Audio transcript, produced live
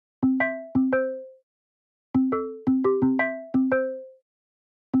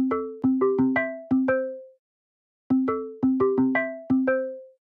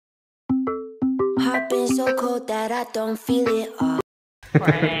been so cold that I don't feel it all.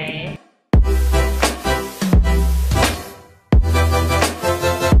 Right.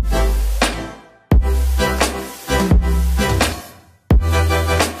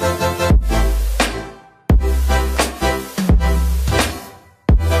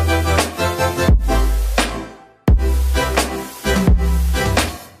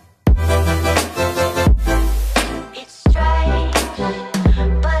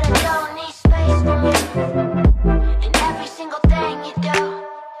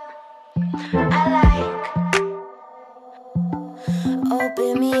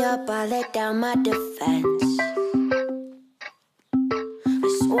 Open me up, I let down my defense.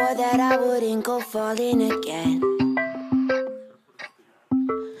 I swore that I wouldn't go falling again.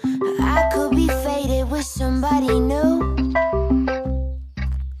 I could be faded with somebody new.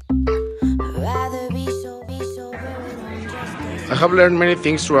 I'd rather be sober and just I have learned many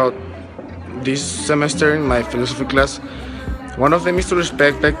things throughout this semester in my philosophy class. One of them is to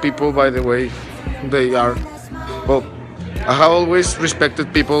respect people by the way they are. Well, I have always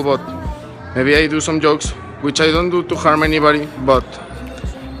respected people, but maybe I do some jokes, which I don't do to harm anybody, but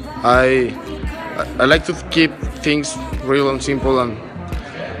I like to keep things real and simple and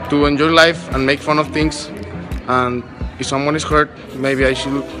to enjoy life and make fun of things. And if someone is hurt, maybe I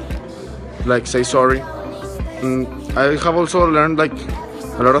should say sorry. And I have also learned a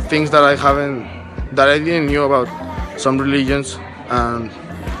lot of things that I didn't knew about some religions, and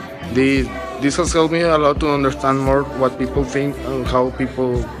this has helped me a lot to understand more what people think and how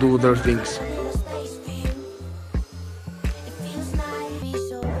people do their things.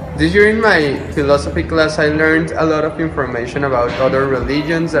 This year in my philosophy class I learned a lot of information about other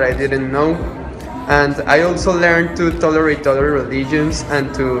religions that I didn't know, and I also learned to tolerate other religions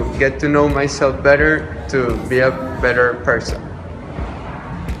and to get to know myself better to be a better person.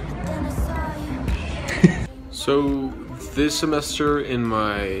 So this semester in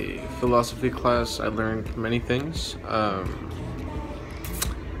my philosophy class I learned many things. I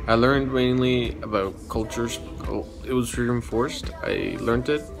learned mainly about cultures. It was reinforced. I learned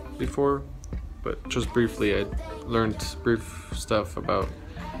it before, but just briefly. I learned brief stuff about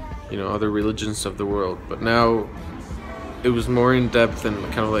other religions of the world, but now it was more in depth and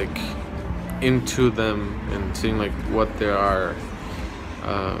kind of into them and seeing what they are.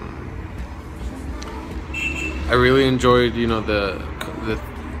 I really enjoyed the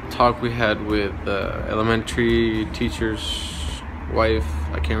talk we had with the elementary teacher's wife.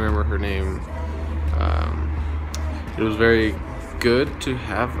 I can't remember her name. It was very good to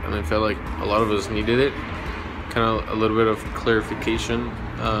have, and I felt like a lot of us needed it. Kind of a little bit of clarification.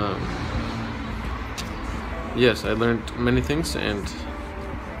 Yes, I learned many things, and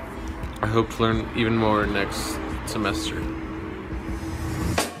I hope to learn even more next semester.